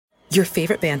Your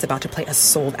favorite band's about to play a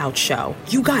sold-out show.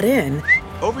 You got in.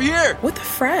 Over here! With a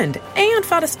friend. And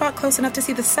found a spot close enough to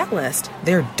see the set list.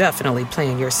 They're definitely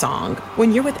playing your song.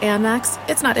 When you're with Amex,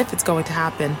 it's not if it's going to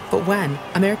happen, but when.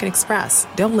 American Express.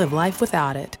 Don't live life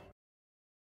without it.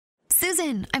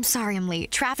 Susan, I'm sorry I'm late.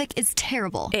 Traffic is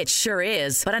terrible. It sure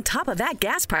is. But on top of that,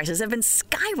 gas prices have been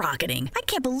skyrocketing. I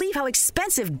can't believe how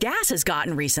expensive gas has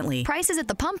gotten recently. Prices at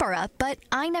the pump are up, but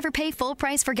I never pay full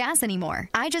price for gas anymore.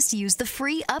 I just use the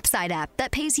free Upside app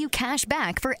that pays you cash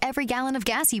back for every gallon of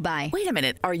gas you buy. Wait a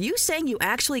minute. Are you saying you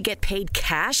actually get paid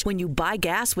cash when you buy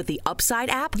gas with the Upside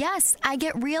app? Yes, I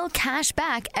get real cash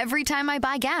back every time I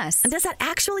buy gas. And does that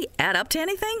actually add up to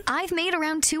anything? I've made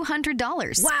around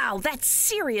 $200. Wow, that's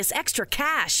serious extra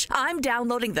cash. I'm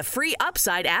downloading the free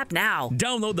Upside app now.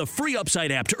 Download the free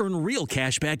Upside app to earn real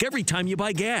cash back every time you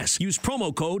buy gas. Use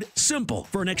promo code SIMPLE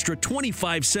for an extra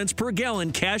 25 cents per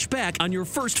gallon cash back on your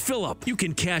first fill-up. You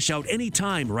can cash out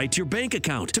anytime right to your bank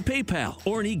account, to PayPal,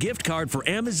 or an e-gift card for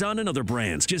Amazon and other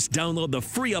brands. Just download the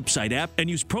free Upside app and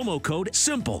use promo code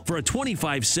SIMPLE for a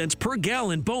 25 cents per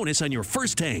gallon bonus on your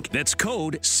first tank. That's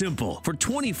code SIMPLE for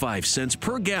 25 cents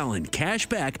per gallon cash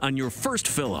back on your first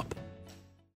fill-up.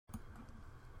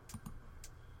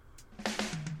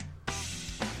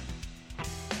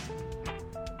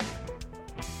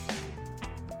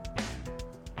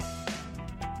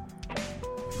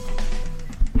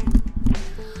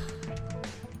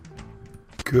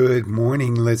 Good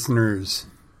morning, listeners.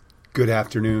 Good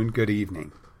afternoon, good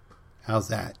evening. How's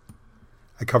that?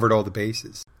 I covered all the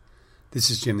bases. This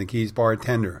is Jim the Keys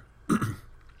bartender.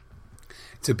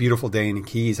 It's a beautiful day in the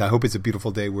Keys. I hope it's a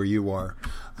beautiful day where you are.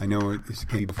 I know it's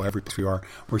beautiful every place we are.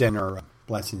 We're sending our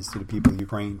blessings to the people of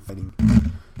Ukraine fighting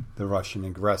the Russian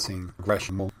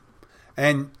aggression.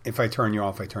 And if I turn you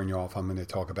off, I turn you off. I'm going to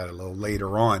talk about it a little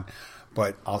later on.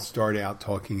 But I'll start out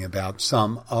talking about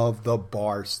some of the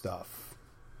bar stuff.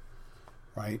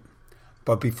 Right?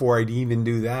 But before I'd even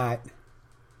do that,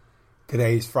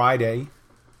 today is Friday.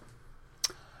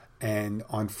 And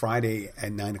on Friday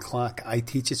at 9 o'clock, I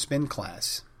teach a spin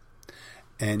class.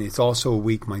 And it's also a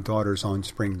week my daughter's on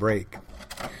spring break.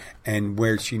 And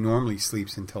where she normally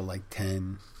sleeps until like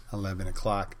 10, 11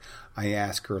 o'clock, I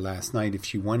asked her last night if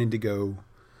she wanted to go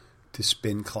to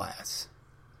spin class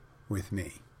with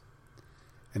me.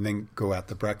 And then go out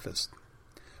to breakfast.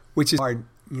 Which is hard,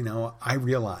 you know, I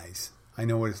realize. I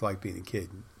know what it's like being a kid.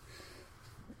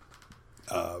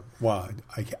 I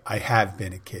have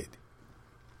been a kid.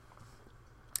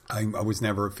 I was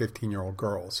never a 15-year-old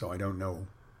girl, so I don't know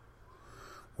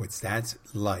what that's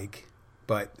like.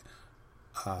 But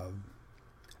I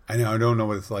don't know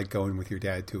what it's like going with your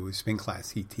dad to a spin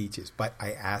class he teaches. But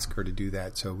I asked her to do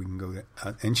that so we can go.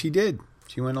 And she did.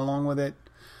 She went along with it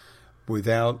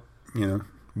without,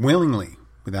 willingly,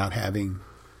 without having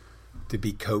to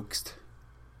be coaxed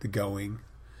to going.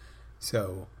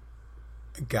 So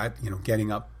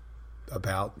getting up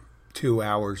about 2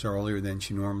 hours earlier than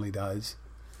she normally does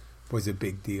was a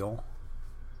big deal.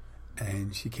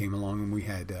 And she came along and we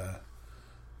had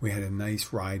a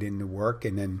nice ride into work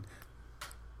and then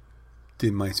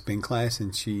did my spin class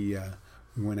and we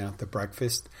went out to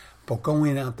breakfast. But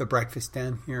going out to breakfast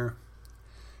down here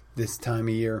this time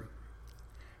of year,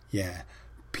 yeah,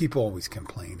 people always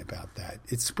complain about that.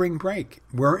 It's spring break.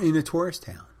 We're in a tourist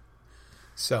town.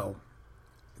 So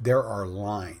there are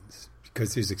lines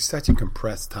because there's such a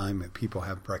compressed time that people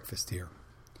have breakfast here.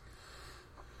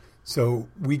 So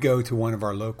we go to one of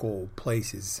our local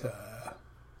places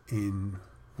in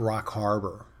Rock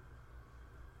Harbor,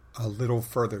 a little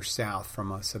further south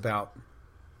from us, about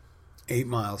 8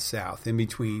 miles south, in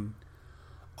between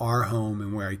our home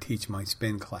and where I teach my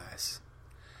spin class.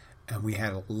 And we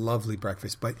had a lovely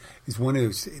breakfast, but it's one of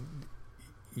those,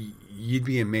 you'd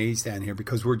be amazed down here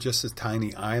because we're just a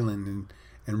tiny island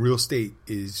and real estate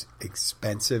is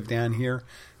expensive down here.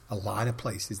 A lot of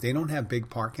places, they don't have big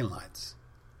parking lots.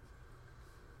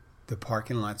 The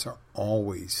parking lots are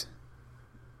always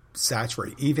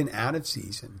saturated, even out of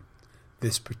season.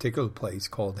 This particular place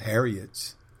called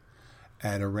Harriet's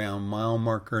at around mile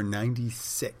marker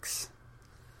 96,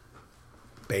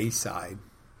 Bayside,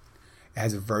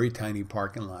 has a very tiny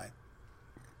parking lot.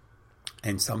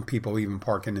 And some people even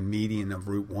park in the median of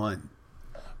Route 1.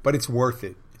 But it's worth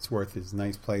it. It's worth it. It's a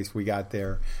nice place. We got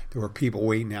there. There were people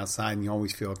waiting outside, and you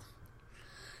always feel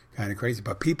kind of crazy.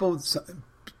 But people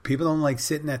don't like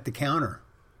sitting at the counter.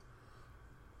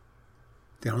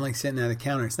 They don't like sitting at the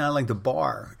counter. It's not like the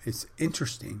bar. It's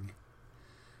interesting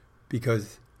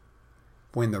because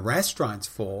when the restaurant's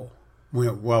full,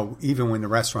 even when the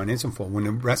restaurant isn't full, when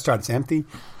the restaurant's empty,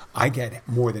 I get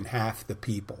more than half the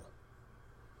people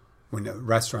when the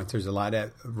restaurants, there's a lot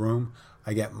of room,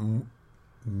 I get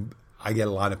a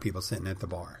lot of people sitting at the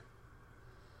bar.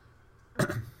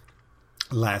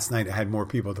 Last night I had more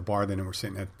people at the bar than were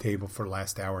sitting at the table for the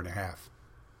last hour and a half.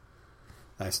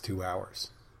 Last 2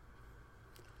 hours.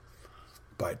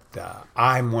 But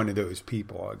I'm one of those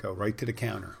people. I go right to the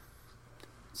counter.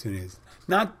 As soon as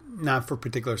not for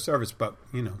particular service, but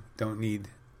don't need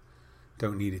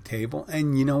a table.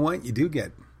 And you know what? You do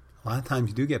get a lot of times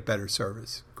you do get better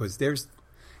service because the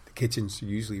kitchen's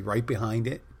usually right behind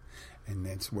it, and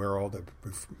that's where all the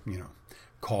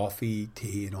coffee,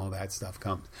 tea, and all that stuff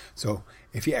comes. So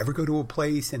if you ever go to a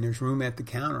place and there's room at the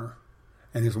counter,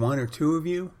 and there's one or two of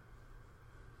you,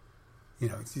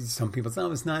 some people say,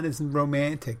 it's not as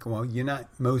romantic. Well, you're not.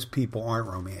 Most people aren't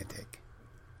romantic.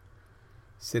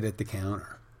 Sit at the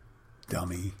counter,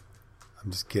 dummy.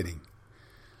 I'm just kidding.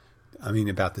 I mean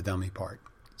about the dummy part.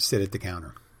 Sit at the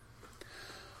counter.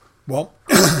 Well,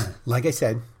 like I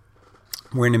said,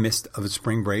 we're in the midst of a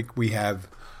spring break. We're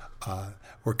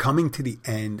coming to the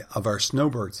end of our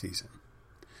snowbird season.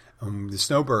 The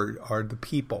snowbird are the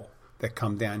people that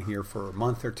come down here for a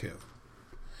month or two.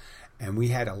 And we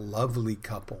had a lovely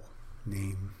couple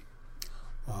named,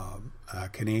 a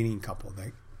Canadian couple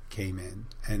that came in.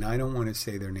 And I don't want to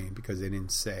say their name because I didn't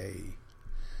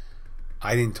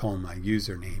tell them my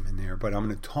username in there, but I'm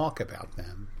going to talk about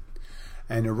them.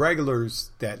 And the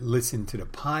regulars that listen to the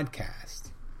podcast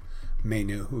may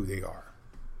know who they are.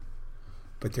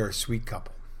 But they're a sweet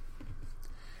couple.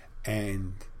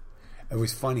 And it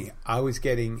was funny. I was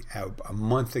getting, a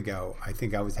month ago, I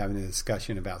think I was having a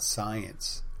discussion about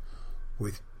science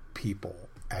with people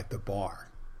at the bar.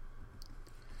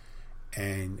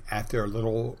 And after a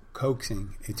little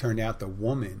coaxing, it turned out the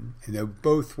woman, and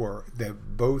both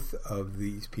of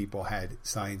these people had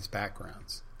science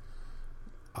backgrounds.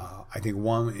 I think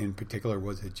one in particular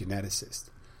was a geneticist.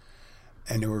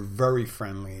 And they were very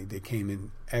friendly. They came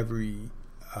in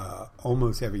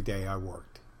almost every day I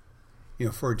worked,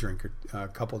 for a drink or a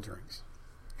couple drinks.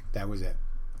 That was it.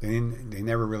 They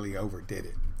never really overdid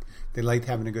it. They liked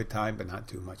having a good time, but not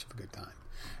too much of a good time.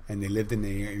 And they lived in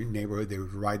the neighborhood. They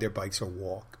would ride their bikes or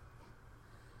walk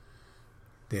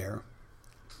there,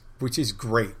 which is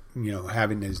great,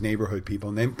 having those neighborhood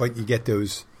people. But you get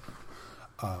those,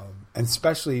 and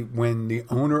especially when the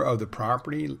owner of the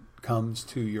property comes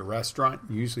to your restaurant,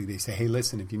 usually they say, hey,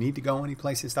 listen, if you need to go any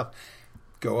place and stuff,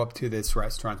 go up to this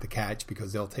restaurant, The Catch,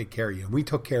 because they'll take care of you. And we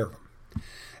took care of them.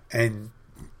 And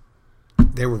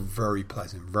they were very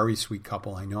pleasant, very sweet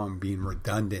couple. I know I'm being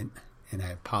redundant, and I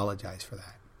apologize for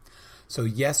that. So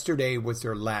yesterday was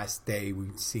their last day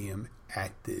we'd see them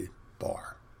at the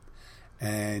bar.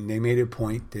 And they made a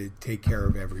point to take care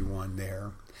of everyone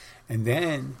there. And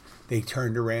then they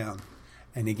turned around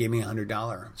and they gave me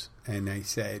 $100. And they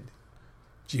said,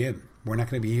 Jim, we're not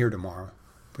going to be here tomorrow,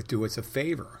 but do us a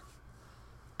favor.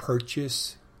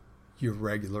 Purchase your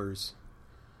regulars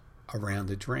around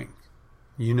the drink.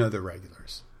 You know the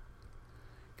regulars.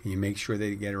 Can you make sure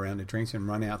they get around the drinks and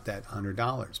run out that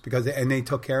 $100? And they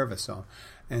took care of us all.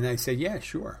 And I said, yeah,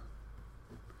 sure.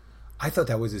 I thought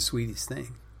that was the sweetest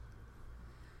thing.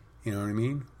 You know what I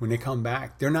mean? When they come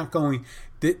back, they're not going.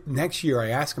 Next year, I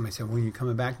asked them, I said, when are you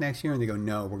coming back next year? And they go,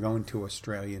 no, we're going to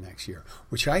Australia next year,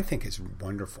 which I think is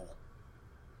wonderful.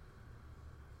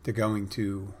 They're going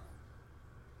to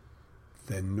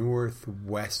the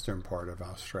northwestern part of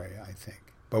Australia, I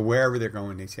think. But wherever they're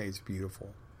going, they say it's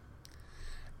beautiful.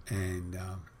 And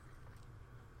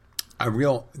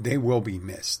they will be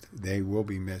missed. They will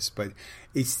be missed. But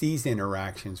it's these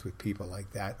interactions with people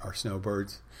like that, our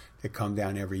snowbirds, that come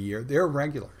down every year. They're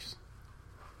regulars.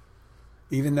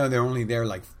 Even though they're only there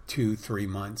like 2-3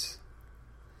 months.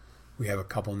 We have a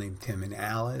couple named Tim and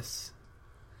Alice,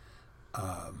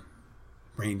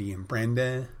 Randy and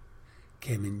Brenda,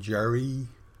 Kim and Jerry.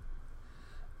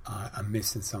 I'm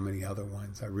missing some of the other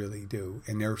ones. I really do.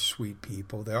 And they're sweet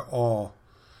people. They're all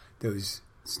those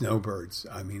snowbirds.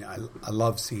 I mean, I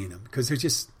love seeing them because they're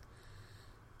just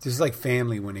like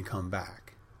family when they come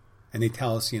back. And they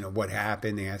tell us, what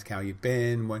happened. They ask how you've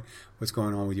been, what's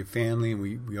going on with your family,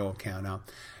 and we all count out.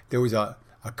 There was a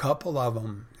couple of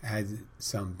them had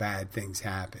some bad things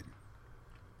happen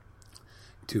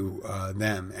to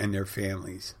them and their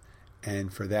families.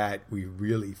 And for that, we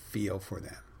really feel for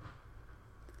them.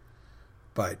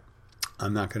 But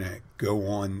I'm not going to go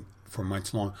on for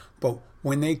much longer. But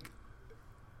when they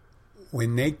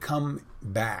come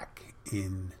back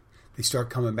they start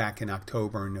coming back in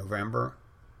October and November,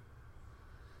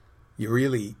 it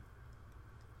really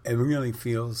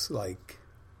feels like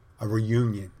a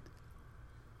reunion.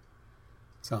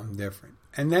 Something different.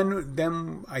 And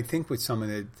then I think with some of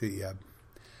the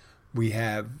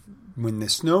when the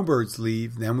snowbirds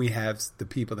leave, then we have the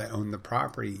people that own the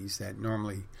properties that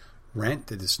normally rent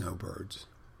to the snowbirds.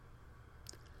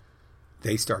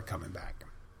 They start coming back.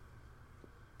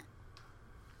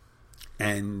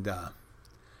 And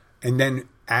then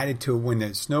added to when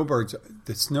the snowbirds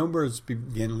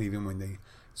begin leaving when the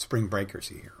spring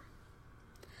breakers are here.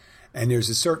 And there's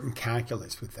a certain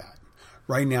calculus with that.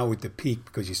 Right now with the peak,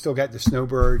 because you still got the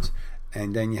snowbirds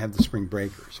and then you have the spring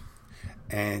breakers.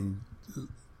 And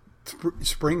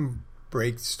spring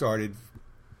break started,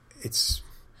 it's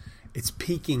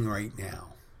peaking right now.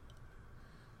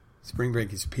 Spring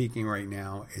break is peaking right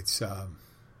now. It's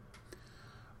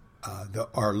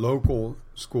our local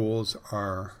schools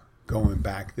are going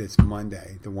back this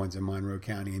Monday, the ones in Monroe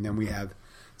County, and then we have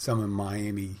some in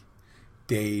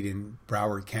Miami-Dade and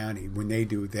Broward County. When they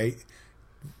do,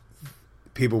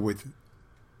 people with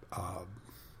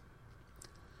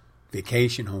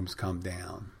vacation homes come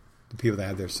down. The people that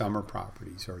have their summer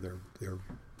properties or their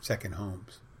second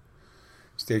homes,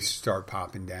 so they start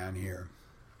popping down here.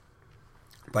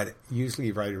 But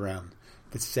usually right around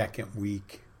the second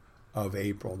week of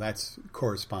April, that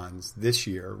corresponds this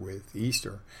year with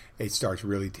Easter, it starts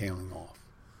really tailing off.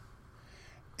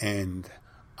 And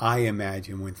I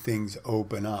imagine when things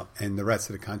open up, and the rest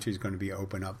of the country is going to be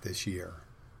open up this year,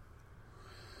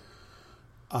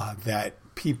 that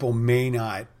people may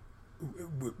not,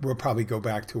 we'll probably go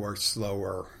back to our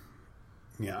slower,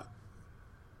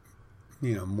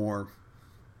 more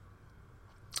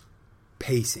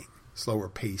slower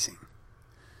pacing.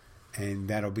 And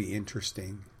that'll be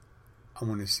interesting. I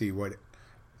want to see we'll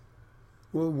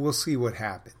see what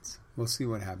happens. We'll see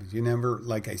what happens. You never,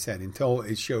 like I said, until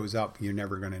it shows up, you're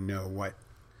never going to know what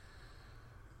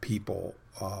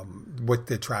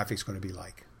the traffic's going to be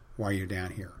like while you're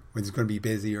down here. Whether it's going to be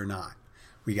busy or not.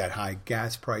 We got high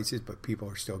gas prices, but people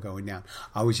are still going down.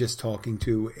 I was just talking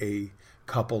to a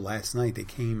couple last night. They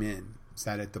came in,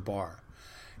 sat at the bar.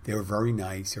 They were very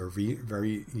nice. They were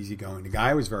very easygoing. The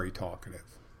guy was very talkative.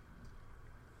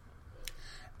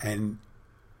 And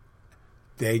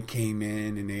they came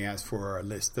in and they asked for a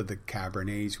list of the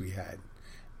Cabernets we had.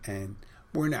 And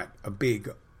we're not a big,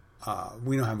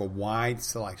 we don't have a wide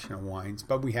selection of wines,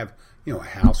 but we have, a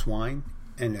house wine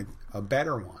and a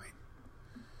better wine.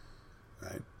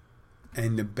 Right?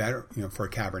 And the better, for a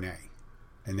Cabernet.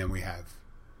 And then we have,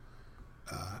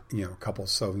 a couple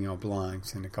Sauvignon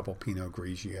Blancs and a couple Pinot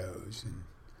Grigios and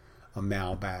a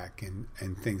Malbec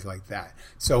and things like that.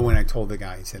 So when I told the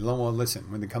guy, he said, well,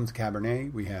 listen, when it comes to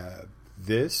Cabernet, we have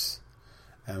this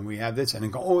and we have this. And they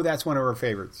go, oh, that's one of our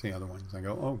favorites, the other ones. I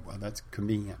go, oh, well, that's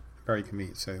convenient, very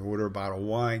convenient. So they order a bottle of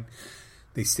wine.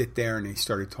 They sit there and they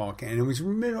started talking. And it was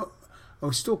I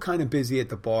was still kind of busy at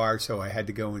the bar, so I had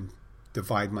to go and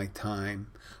divide my time.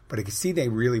 But I could see they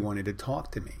really wanted to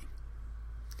talk to me.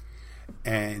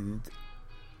 And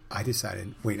I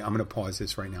decided, wait, I'm going to pause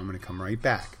this right now. I'm going to come right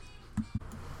back.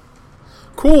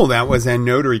 Cool, that was a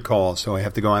notary call, so I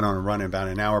have to go out on a run in about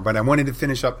an hour. But I wanted to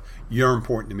finish up, you're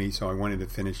important to me, so I wanted to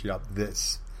finish up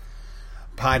this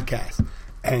podcast.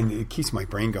 And it keeps my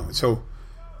brain going. So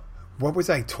what was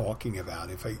I talking about?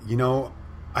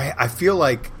 I feel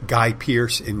like Guy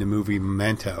Pearce in the movie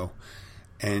Memento.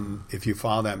 And if you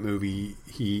follow that movie,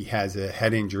 he has a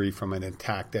head injury from an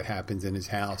attack that happens in his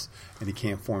house, and he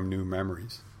can't form new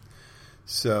memories.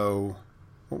 So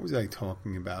what was I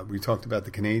talking about? We talked about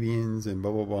the Canadians and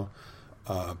blah, blah,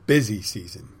 blah. Busy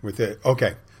season.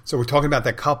 Okay, so we're talking about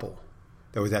that couple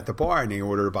that was at the bar, and they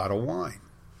ordered a bottle of wine.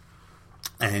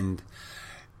 And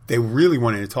they really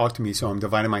wanted to talk to me, so I'm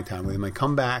dividing my time with them. I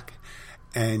come back,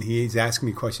 and he's asking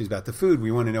me questions about the food.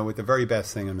 We want to know what the very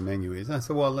best thing on the menu is. And I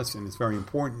said, well, listen, it's very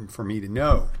important for me to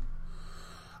know.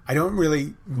 I don't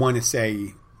really want to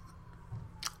say...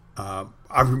 I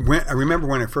remember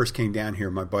when I first came down here,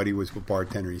 my buddy was a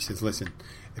bartender. He says, listen,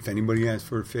 if anybody asks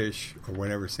for a fish or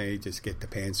whatever, just get the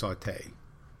pan sauté.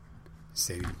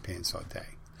 Say pan sauté.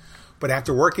 But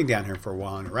after working down here for a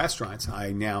while in the restaurants,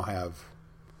 I now have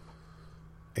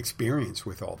experience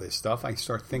with all this stuff. I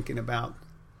start thinking about,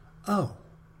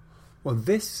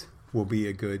 this will be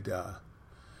a good,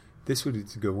 this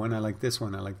is a good one. I like this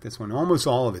one. I like this one. Almost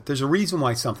all of it. There's a reason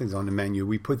why something's on the menu.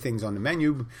 We put things on the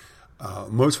menu.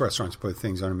 Most restaurants put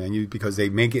things on the menu because they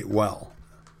make it well.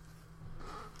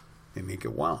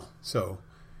 So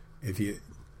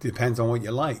depends on what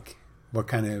you like. What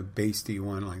kind of base do you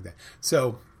want like that?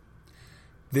 So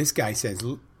this guy says,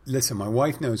 listen, my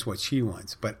wife knows what she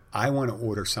wants, but I want to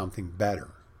order something better.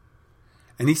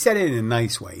 And he said it in a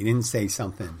nice way. He didn't say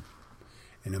something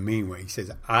in a mean way. He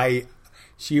says,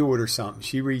 she orders something.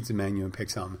 She reads the menu and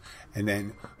picks something. And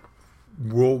then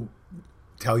we'll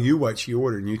tell you what she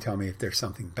ordered, and you tell me if there's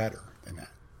something better than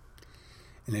that.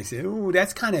 And they said, "Oh,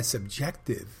 that's kind of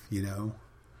subjective,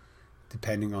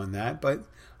 depending on that." But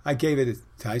I gave it a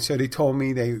try. So they told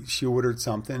me she ordered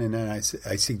something, and then I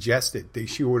suggested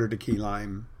she ordered a key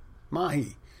lime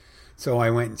mahi. So I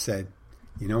went and said,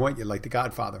 "You know what? You like the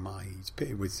Godfather mahi?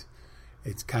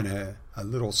 It's kind of a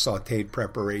little sautéed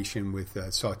preparation with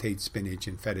sautéed spinach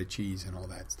and feta cheese and all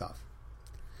that stuff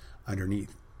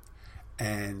underneath."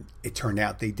 And it turned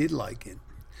out they did like it.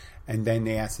 And then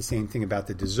they asked the same thing about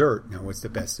the dessert. Now, what's the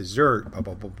best dessert? Blah,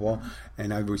 blah, blah, blah.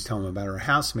 And I was telling them about our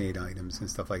house-made items and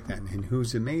stuff like that. And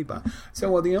who's it made by?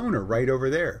 So, well, the owner right over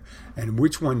there. And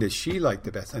which one does she like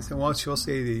the best? I said, well, she'll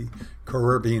say the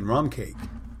Caribbean rum cake.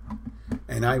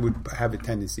 And I would have a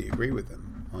tendency to agree with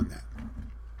them on that.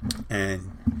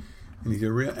 And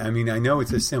I know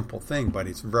it's a simple thing, but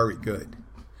it's very good.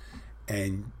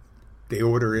 And they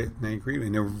order it, and I agree,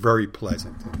 and they were very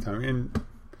pleasant at the time,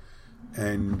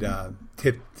 and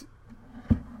tipped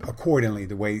accordingly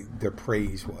the way their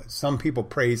praise was. Some people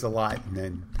praise a lot and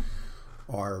then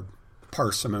are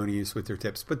parsimonious with their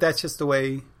tips, but that's just the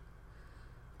way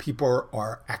people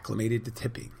are acclimated to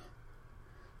tipping.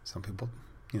 Some people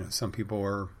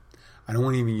are, I don't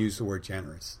want to even use the word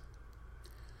generous.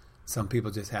 Some people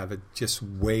just have a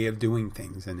way of doing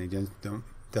things, and they just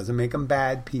doesn't make them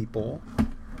bad people.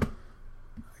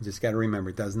 I just got to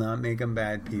remember, it does not make them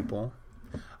bad people.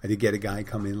 I did get a guy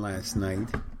come in last night,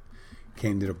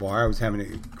 came to the bar. I was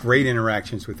having great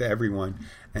interactions with everyone,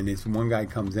 and this one guy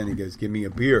comes in and goes, "Give me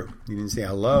a beer." He didn't say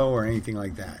hello or anything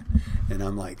like that. And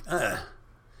I'm like,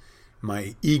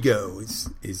 my ego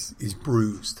is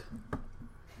bruised.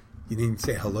 You didn't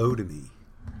say hello to me.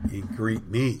 You didn't greet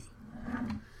me.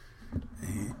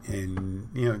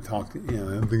 And don't talk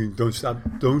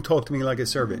to me like a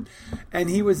servant. And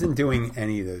he wasn't doing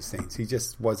any of those things. He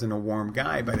just wasn't a warm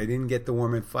guy, but I didn't get the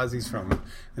warm and fuzzies from him.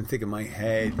 I'm thinking my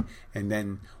head. And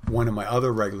then one of my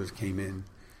other regulars came in,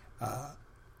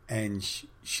 and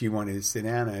she wanted to sit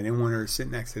down. And I didn't want her to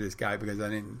sit next to this guy because I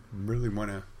didn't really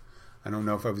want to. I don't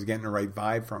know if I was getting the right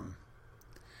vibe from him.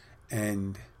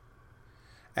 And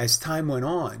as time went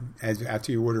on,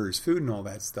 after you order his food and all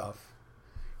that stuff,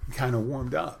 he kind of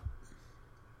warmed up.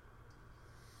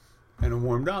 And it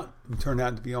warmed up. It turned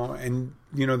out to be all. And,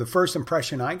 the first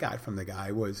impression I got from the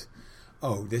guy was,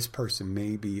 oh, this person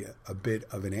may be a bit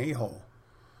of an a-hole.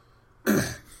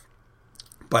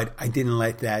 But I didn't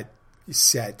let that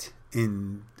set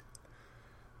in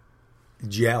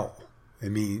gel,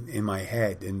 in my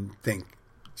head and think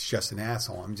it's just an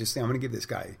asshole. I'm going to give this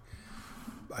guy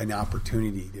an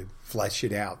opportunity to flesh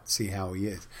it out, see how he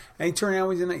is. And he turned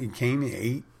out he came, he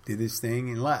ate, did his thing,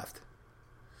 and left.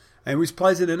 And it was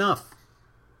pleasant enough.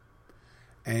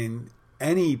 And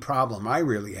any problem I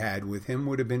really had with him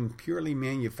would have been purely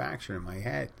manufactured in my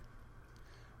head.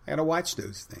 I got to watch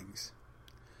those things.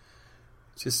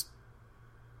 Just,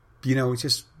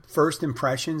 just first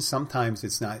impressions. Sometimes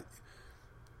it's not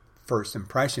first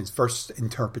impressions, first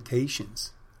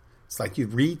interpretations. It's like you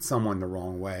read someone the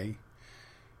wrong way.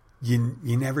 You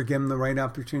never give them the right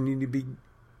opportunity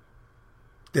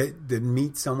to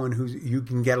meet someone who you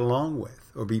can get along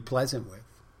with or be pleasant with.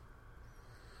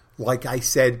 Like I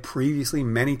said previously,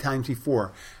 many times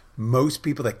before, most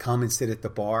people that come and sit at the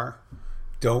bar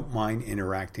don't mind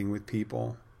interacting with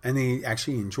people, and they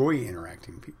actually enjoy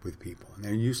interacting with people, and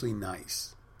they're usually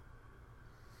nice.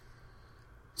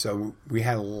 So we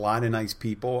had a lot of nice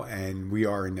people, and we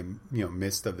are in the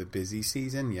midst of the busy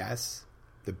season. Yes,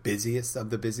 the busiest of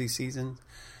the busy seasons,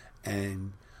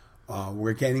 and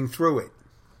we're getting through it,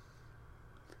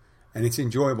 and it's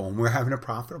enjoyable, and we're having a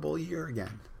profitable year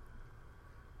again,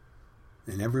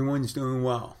 and everyone's doing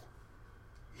well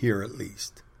here, at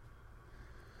least.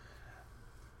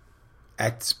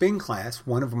 At spin class,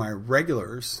 one of my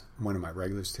regulars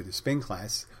to the spin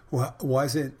class, who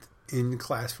wasn't in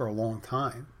class for a long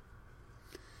time,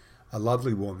 a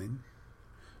lovely woman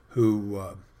who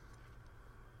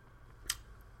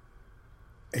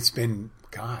it's been,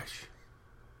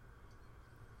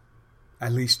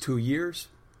 at least 2 years,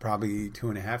 probably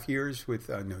 2.5 years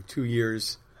 2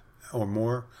 years or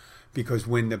more, because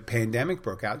when the pandemic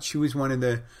broke out, she was one of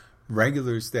the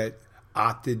regulars that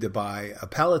opted to buy a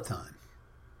Peloton.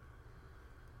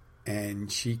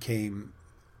 And she came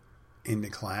into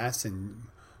class, and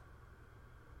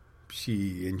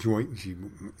she enjoyed,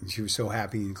 she was so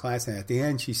happy in class. And at the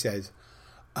end, she says,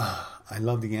 I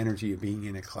love the energy of being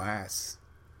in a class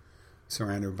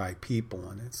surrounded by people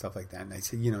and stuff like that. And I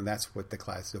said, that's what the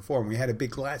class is for. And we had a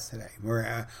big class today.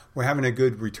 We're having a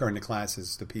good return to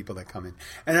classes to people that come in.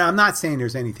 And I'm not saying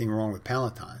there's anything wrong with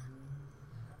Peloton.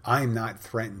 I'm not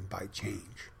threatened by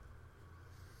change.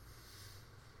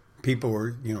 people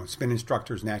were, spin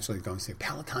instructors naturally going to say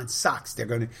Peloton sucks.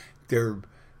 They're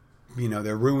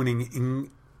ruining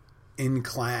in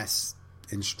class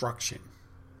instruction.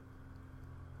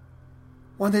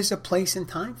 Well, there's a place and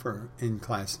time for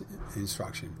in-class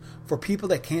instruction. For people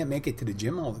that can't make it to the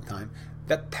gym all the time,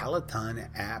 the Peloton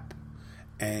app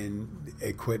and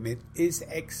equipment is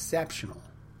exceptional.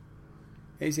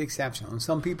 It's exceptional. And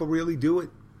some people really do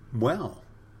it well.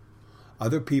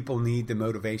 Other people need the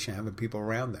motivation, having people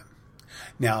around them.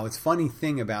 Now, it's a funny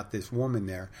thing about this woman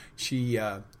there. She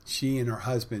and her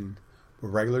husband were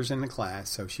regulars in the class,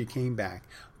 so she came back.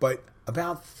 But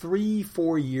about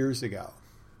 3-4 years ago,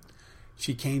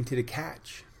 she came to the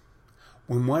Catch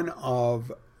when one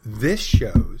of this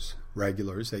show's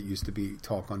regulars that used to be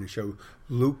talk on the show,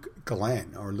 Luke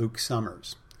Glenn or Luke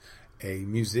Summers, a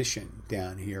musician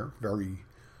down here, very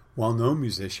well-known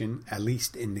musician, at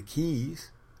least in the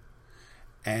Keys,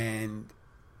 and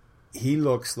he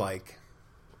looks like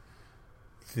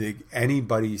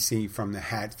anybody you see from the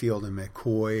Hatfield and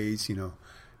McCoys,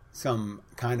 some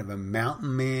kind of a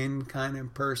mountain man kind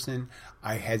of person.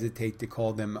 I hesitate to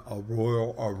call them a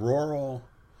rural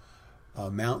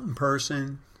mountain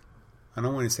person. I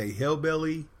don't want to say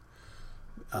hillbilly.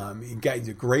 He's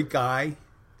a great guy.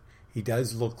 He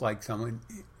does look like someone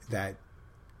that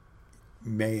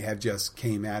may have just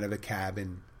came out of a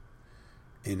cabin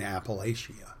in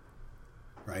Appalachia,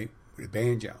 right, with a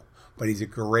banjo. But he's a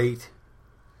great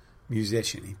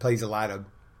musician. He plays a lot of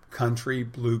country,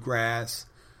 bluegrass,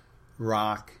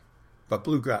 rock, but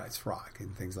bluegrass rock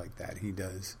and things like that. He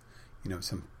does,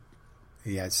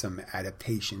 he has some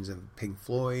adaptations of Pink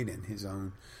Floyd and his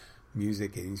own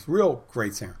music, and he's a real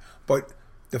great singer. But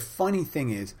the funny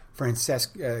thing is,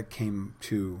 Francesca came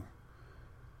to,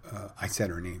 I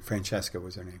said her name, Francesca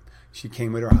was her name. She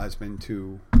came with her husband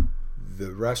to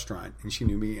the restaurant, and she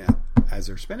knew me as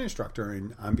her spin instructor,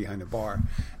 and I'm behind the bar,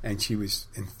 and she was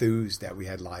enthused that we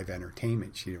had live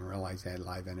entertainment. She didn't realize they had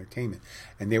live entertainment,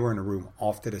 and they were in a room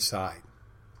off to the side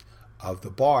of the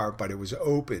bar, but it was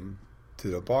open to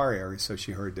the bar area, so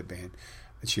she heard the band,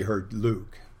 and she heard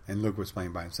Luke, and Luke was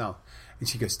playing by himself, and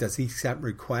she goes, "Does he accept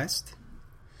request?"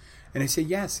 And I said,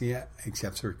 "Yes, he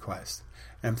accepts a request."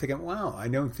 And I'm thinking, wow, I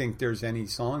don't think there's any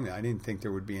song. I didn't think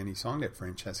there would be any song that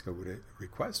Francesca would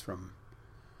request from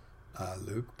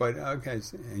Luke. But okay.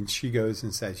 And she goes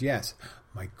and says, yes,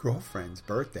 my girlfriend's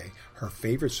birthday, her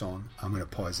favorite song. I'm going to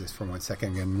pause this for 1 second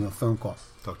and get another phone call.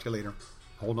 Talk to you later.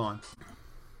 Hold on.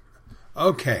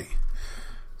 Okay.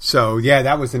 So, yeah,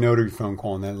 that was the notary phone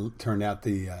call. And that turned out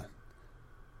the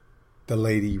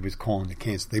lady was calling to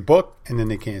cancel. They booked and then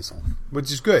they canceled,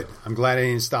 which is good. I'm glad I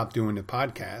didn't stop doing the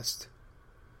podcast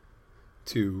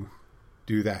to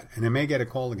do that. And I may get a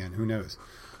call again. Who knows?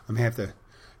 I may have to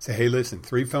say, hey, listen,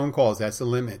 3 phone calls. That's the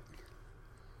limit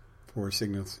for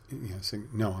signals.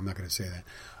 No, I'm not going to say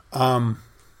that.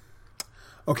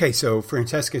 Okay, so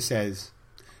Francesca says,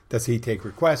 does he take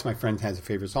requests? My friend has a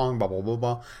favorite song, blah, blah, blah,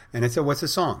 blah. And I said, what's the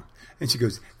song? And she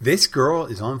goes, This Girl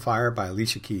Is on Fire by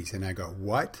Alicia Keys. And I go,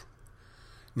 what?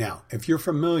 Now, if you're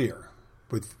familiar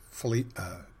with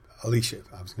Alicia,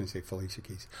 I was going to say Felicia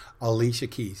Keys, Alicia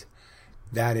Keys,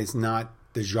 that is not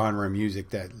the genre of music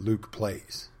that Luke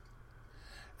plays.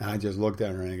 And I just looked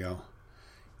at her and I go,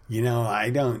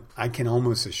 I can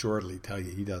almost assuredly tell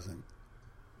you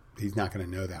he's not going to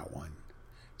know that one.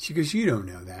 She goes, you don't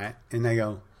know that. And I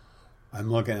go, I'm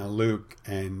looking at Luke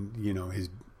and,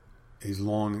 his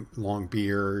long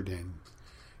beard and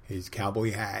his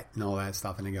cowboy hat and all that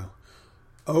stuff. And I go,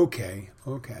 okay.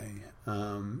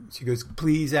 She goes,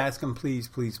 please ask him, please.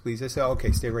 I said,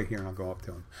 okay, stay right here and I'll go up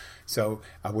to him. So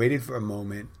I waited for a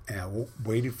moment and I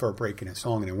waited for a break in a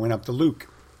song and I went up to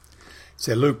Luke. I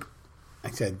said, Luke,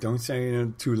 don't say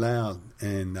it too loud.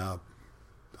 And I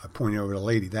pointed over to the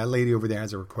lady. That lady over there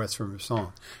has a request from her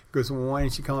song. He goes, well, why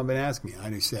didn't she come up and ask me?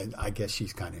 I said, I guess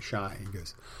she's kind of shy. He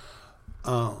goes,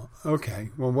 oh, okay.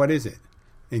 Well, what is it?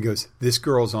 And he goes, This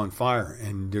Girl's on Fire,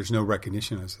 and there's no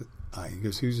recognition. I said, he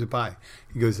goes, who's it by?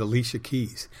 He goes, Alicia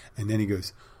Keys. And then he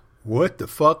goes, what the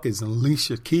fuck is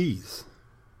Alicia Keys?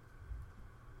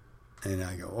 And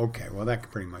I go, okay, well,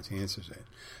 that pretty much answers it.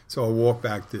 So I walk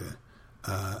back to,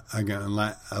 again,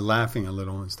 laughing a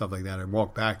little and stuff like that. I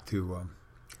walked back to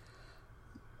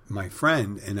my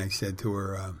friend, and I said to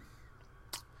her,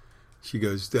 she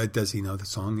goes, does he know the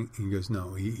song? He goes,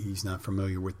 no, he's not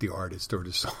familiar with the artist or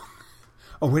the song.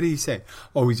 Oh, what did he say?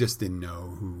 Oh, he just didn't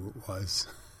know who it was.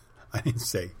 I didn't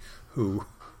say who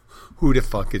the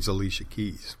fuck is Alicia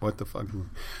Keys? What the fuck?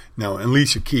 No,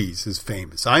 Alicia Keys is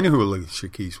famous. I know who Alicia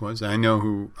Keys was. I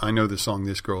know the song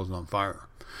This Girl's on Fire.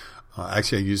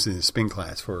 Actually, I used it in a spin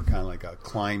class for kind of like a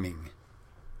climbing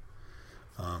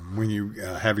when you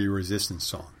heavy resistance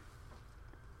song.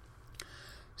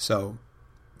 So,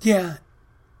 yeah,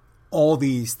 all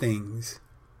these things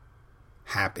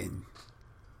happen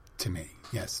to me.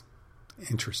 Yes,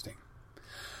 interesting.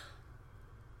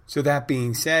 So that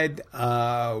being said,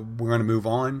 we're going to move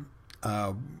on.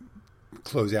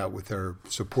 Close out with our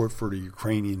support for the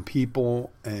Ukrainian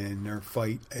people and their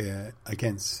fight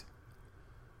against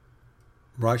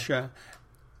Russia.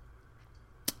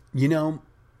 You know,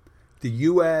 the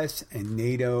U.S. and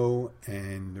NATO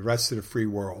and the rest of the free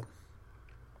world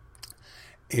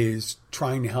is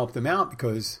trying to help them out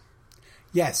because,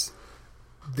 yes,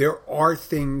 there are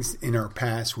things in our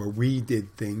past where we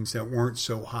did things that weren't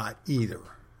so hot either.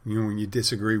 You know, when you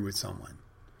disagree with someone.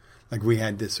 Like we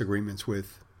had disagreements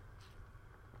with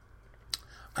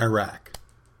Iraq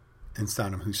and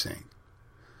Saddam Hussein.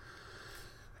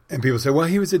 And people say, well,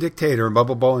 he was a dictator and blah,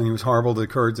 blah, blah, and he was horrible to the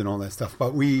Kurds and all that stuff.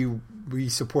 But we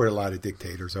support a lot of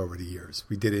dictators over the years.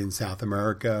 We did it in South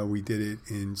America. We did it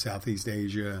in Southeast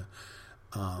Asia.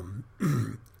 And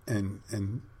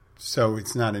so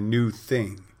it's not a new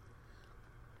thing.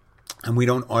 And we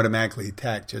don't automatically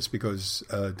attack just because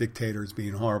a dictator is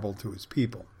being horrible to his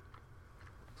people.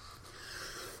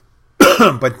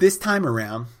 But this time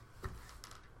around,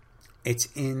 it's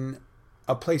in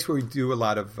a place where we do a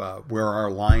lot of, where our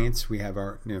alliance, we have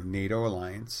our NATO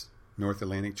alliance, North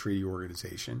Atlantic Treaty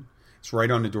Organization. It's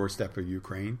right on the doorstep of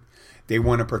Ukraine. They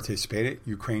want to participate in it.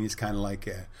 Ukraine is kind of like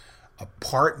a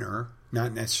partner,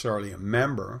 not necessarily a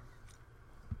member.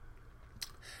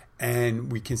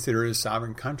 And we consider it a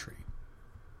sovereign country.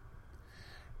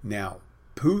 Now,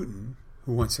 Putin,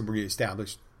 who wants to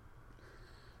reestablish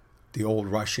the old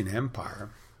Russian Empire,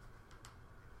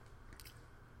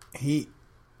 he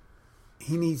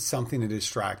needs something to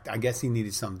distract. I guess he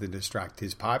needed something to distract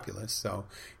his populace, so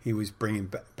he was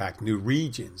bringing back new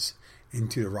regions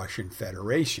into the Russian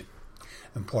Federation.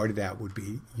 And part of that would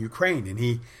be Ukraine.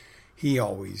 And he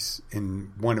always,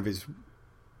 in one of his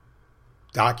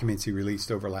documents he released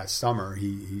over last summer,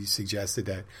 he suggested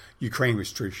that Ukraine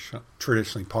was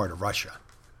traditionally part of Russia,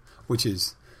 which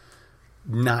is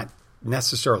not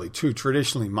necessarily true.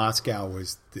 Traditionally, Moscow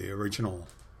was the original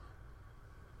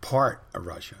part of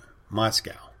Russia,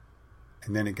 Moscow.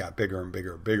 And then it got bigger and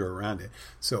bigger and bigger around it.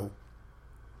 So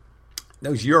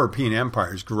those European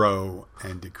empires grow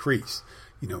and decrease.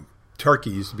 You know, Turkey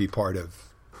used to be the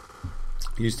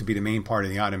main part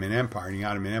of the Ottoman Empire, and the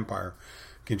Ottoman Empire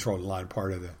controlled a large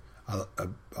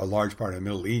part of the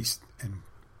Middle East and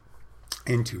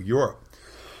into Europe.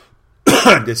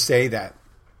 To say that,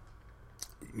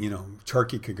 you know,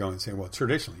 Turkey could go and say, well,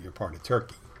 traditionally you're part of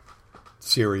Turkey,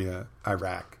 Syria,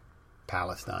 Iraq,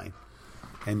 Palestine,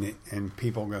 and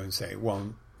people go and say,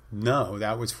 well, no,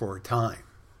 that was for a time.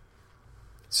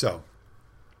 So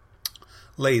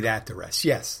lay that to rest.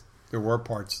 Yes, there were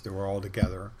parts that were all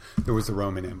together. There was the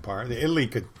Roman Empire.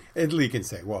 Italy can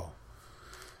say, well,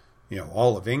 you know,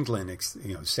 all of England,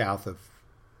 you know, south of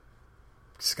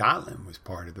Scotland was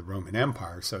part of the Roman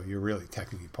Empire, so you're really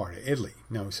technically part of Italy.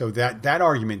 No, so that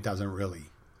argument doesn't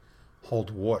really hold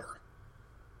water.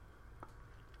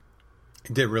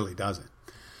 It really doesn't.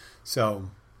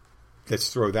 So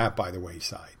let's throw that by the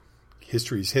wayside.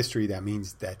 History is history. That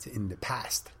means that's in the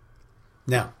past.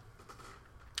 Now,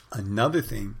 another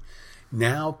thing,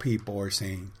 now people are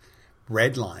saying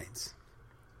red lines.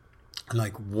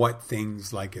 Like what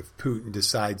things, like if Putin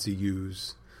decides to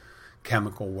use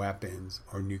chemical weapons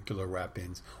or nuclear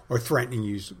weapons or threatening to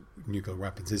use nuclear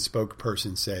weapons. His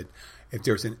spokesperson said if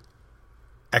there's an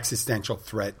existential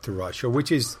threat to Russia,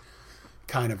 which is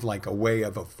kind of like a way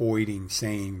of avoiding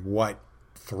saying what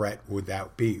threat would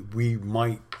that be, we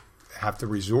might have to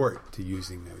resort to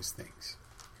using those things.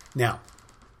 Now,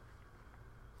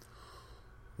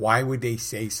 why would they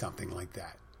say something like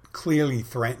that? Clearly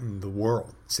threaten the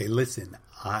world. Say, listen,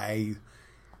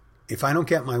 if I don't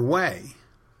get my way,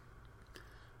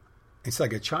 it's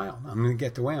like a child. I'm going to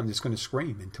get the way. I'm just going to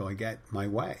scream until I get my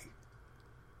way.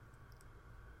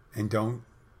 And don't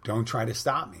try to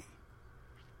stop me.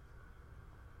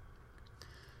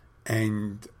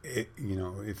 And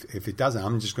if it doesn't,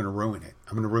 I'm just going to ruin it.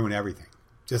 I'm going to ruin everything.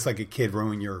 Just like a kid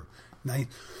ruin your night.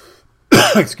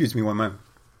 Excuse me, one moment.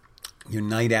 Your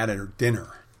night out at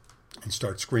dinner. And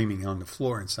start screaming on the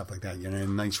floor and stuff like that. You're in a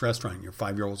nice restaurant. Your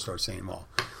 5-year-old starts saying, well,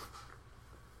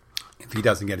 if he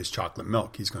doesn't get his chocolate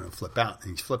milk, he's going to flip out.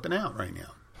 And he's flipping out right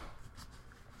now.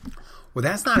 Well,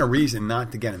 that's not a reason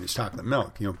not to get him his chocolate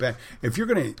milk. You know, if you're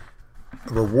going to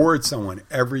reward someone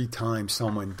every time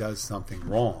someone does something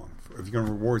wrong, if you're going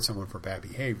to reward someone for bad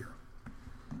behavior,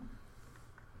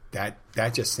 that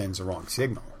just sends the wrong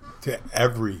signal to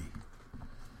every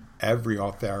every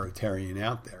authoritarian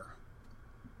out there.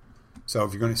 So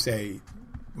if you're going to say,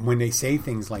 when they say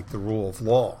things like the rule of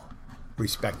law,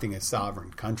 respecting a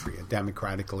sovereign country, a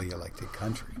democratically elected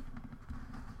country,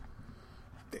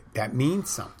 that means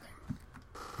something.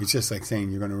 It's just like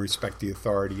saying you're going to respect the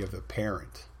authority of the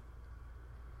parent.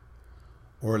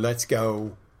 Or let's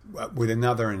go with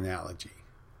another analogy.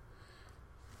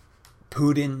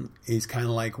 Putin is kind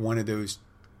of like one of those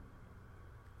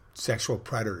sexual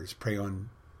predators prey on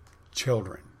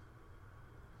children,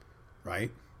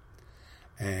 right?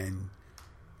 And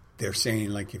they're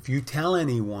saying, like, if you tell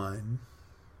anyone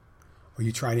or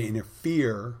you try to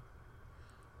interfere,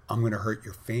 I'm going to hurt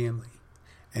your family.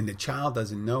 And the child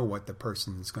doesn't know what the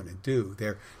person is going to do.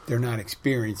 They're not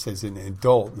experienced as an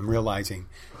adult and realizing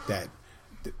that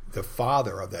the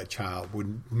father of that child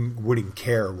wouldn't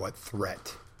care what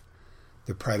threat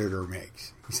the predator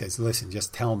makes. He says, listen,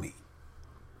 just tell me.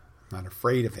 I'm not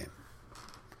afraid of him.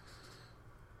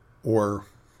 Or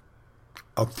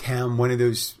a town, one of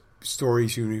those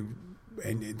stories and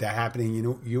that happened in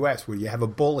the U.S. where you have a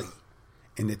bully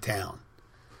in the town.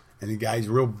 And the guy's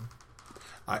real...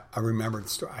 I remember the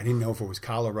story. I didn't know if it was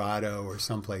Colorado or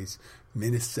someplace,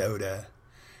 Minnesota.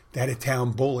 They had a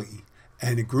town bully.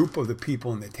 And a group of the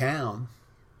people in the town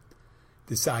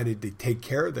decided to take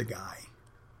care of the guy.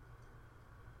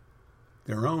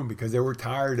 Their own, because they were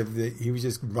tired of he was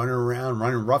just running around,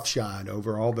 running roughshod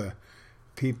over all the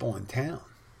people in town.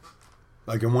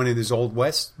 Like in one of those Old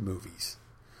West movies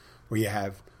where you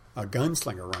have a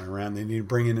gunslinger running around. They need to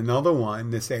bring in another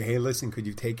one to say, hey, listen, could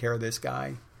you take care of this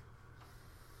guy?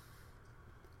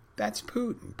 That's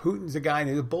Putin. Putin's a guy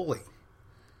who's a bully.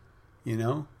 You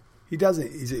know? He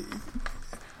doesn't...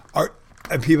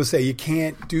 And people say you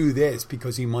can't do this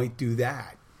because he might do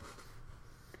that.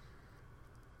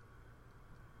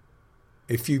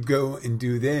 If you go and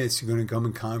do this, you're going to come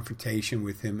in confrontation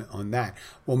with him on that.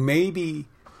 Well, maybe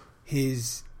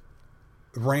his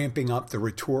ramping up the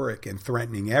rhetoric and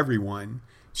threatening everyone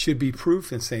should be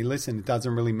proof and say, listen, it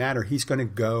doesn't really matter. He's going to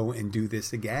go and do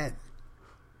this again.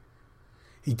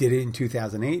 He did it in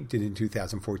 2008, did it in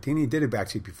 2014. He did it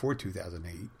actually before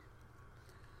 2008.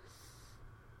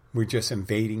 We're just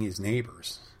invading his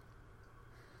neighbors.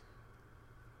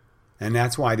 And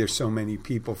that's why there's so many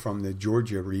people from the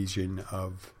Georgia region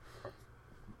of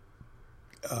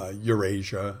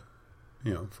Eurasia,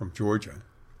 from Georgia,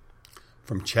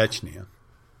 from Chechnya.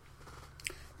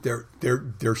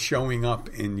 They're showing up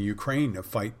in Ukraine to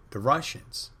fight the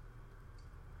Russians.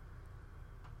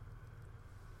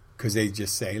 Because they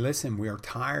just say, listen, we are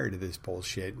tired of this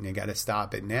bullshit and they got to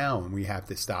stop it now and we have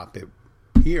to stop it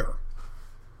here.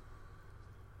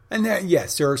 And that,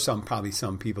 yes, there are probably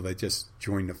some people that just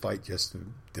join the fight just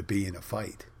to be in a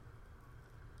fight.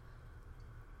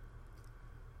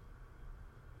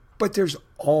 But there's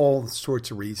all sorts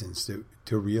of reasons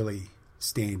to really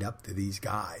stand up to these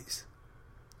guys.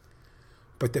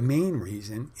 But the main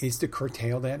reason is to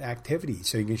curtail that activity.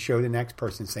 So you can show the next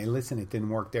person, say, listen, it didn't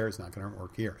work there, it's not going to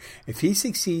work here. If he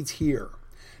succeeds here,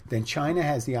 then China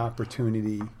has the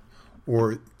opportunity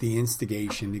or the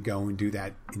instigation to go and do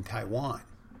that in Taiwan.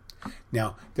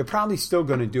 Now, they're probably still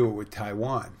going to do it with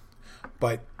Taiwan.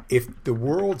 But if the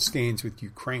world stands with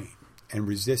Ukraine and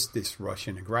resists this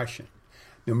Russian aggression,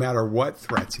 no matter what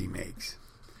threats he makes,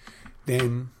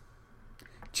 then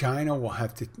China will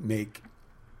have to make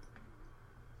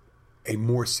a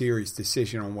more serious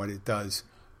decision on what it does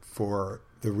for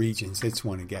the regions it's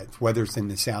want to get, whether it's in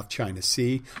the South China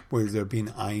Sea, where there have been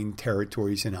eyeing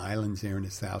territories and islands there in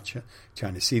the South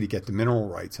China Sea to get the mineral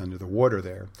rights under the water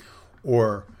there,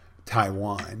 or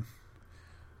Taiwan,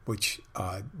 which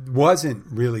wasn't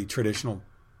really traditionally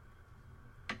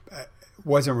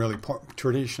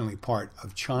part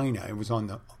of China. It was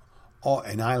on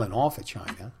an island off of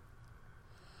China,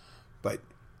 but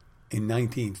in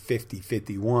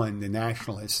 1950-51, the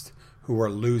nationalists who were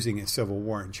losing a civil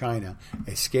war in China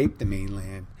escaped the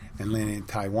mainland and landed in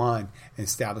Taiwan and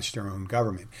established their own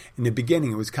government. In the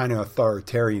beginning, it was kind of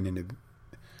authoritarian in the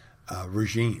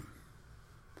regime.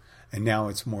 And now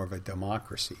it's more of a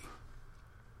democracy.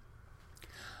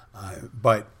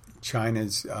 But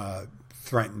China's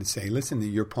threatened to say, listen,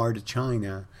 you're part of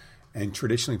China and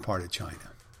traditionally part of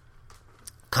China.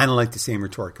 Kind of like the same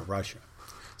rhetoric of Russia.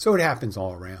 So it happens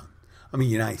all around. I mean,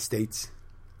 United States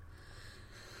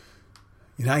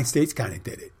kind of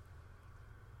did it.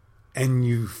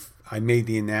 And I made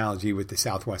the analogy with the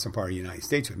southwestern part of the United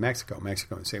States with Mexico.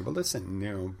 Mexico would say, well,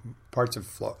 listen, parts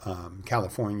of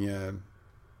California,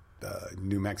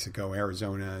 New Mexico,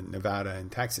 Arizona, Nevada,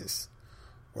 and Texas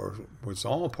was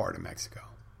all part of Mexico.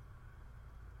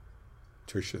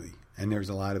 Traditionally. And there's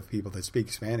a lot of people that speak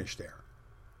Spanish there.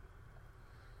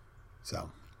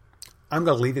 So I'm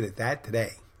going to leave it at that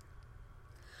today.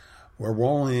 We're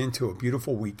rolling into a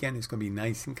beautiful weekend. It's going to be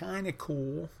nice and kind of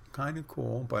cool,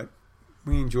 but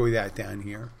we enjoy that down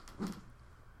here.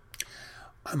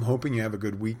 I'm hoping you have a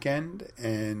good weekend,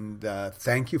 and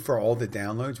thank you for all the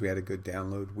downloads. We had a good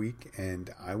download week,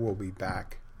 and I will be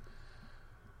back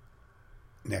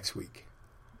next week,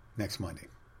 next Monday.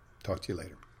 Talk to you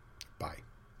later. Bye.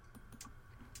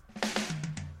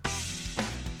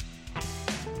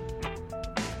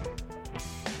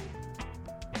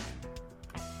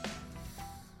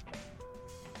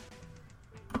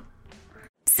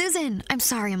 Susan, I'm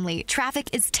sorry I'm late. Traffic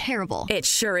is terrible. It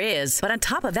sure is. But on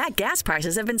top of that, gas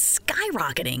prices have been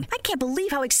skyrocketing. I can't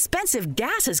believe how expensive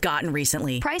gas has gotten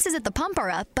recently. Prices at the pump are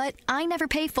up, but I never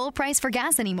pay full price for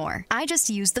gas anymore. I just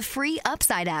use the free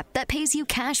Upside app that pays you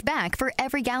cash back for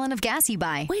every gallon of gas you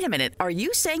buy. Wait a minute. Are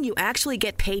you saying you actually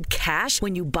get paid cash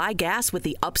when you buy gas with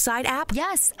the Upside app?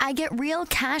 Yes, I get real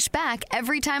cash back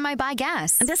every time I buy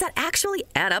gas. And does that actually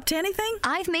add up to anything?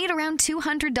 I've made around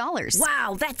 $200.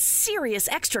 Wow, that's serious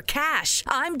extra cash.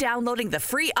 I'm downloading the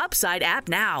free Upside app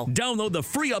now. Download the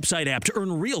free Upside app to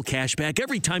earn real cash back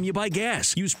every time you buy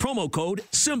gas. Use promo code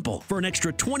SIMPLE for an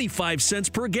extra 25 cents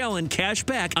per gallon cash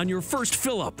back on your first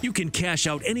fill-up. You can cash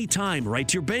out anytime right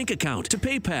to your bank account, to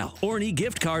PayPal, or an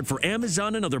e-gift card for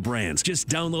Amazon and other brands. Just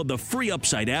download the free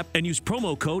Upside app and use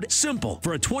promo code SIMPLE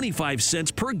for a 25 cents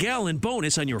per gallon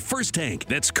bonus on your first tank.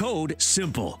 That's code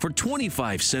SIMPLE for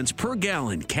 25 cents per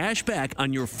gallon cash back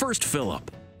on your first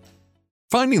fill-up.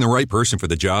 Finding the right person for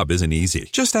the job isn't easy.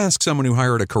 Just ask someone who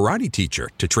hired a karate teacher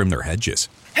to trim their hedges.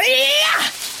 Hey-ya!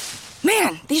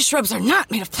 Man, these shrubs are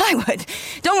not made of plywood.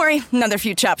 Don't worry, another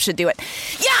few chops should do it.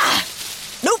 Yeah!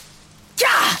 Nope!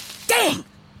 Yeah! Dang!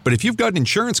 But if you've got an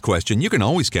insurance question, you can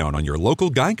always count on your local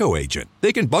Geico agent.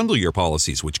 They can bundle your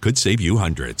policies, which could save you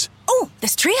hundreds. Oh,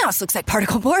 this treehouse looks like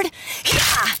particle board.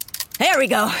 Yeah! There we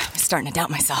go. I'm starting to doubt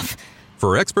myself.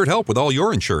 For expert help with all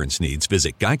your insurance needs,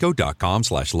 visit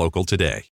geico.com/local today.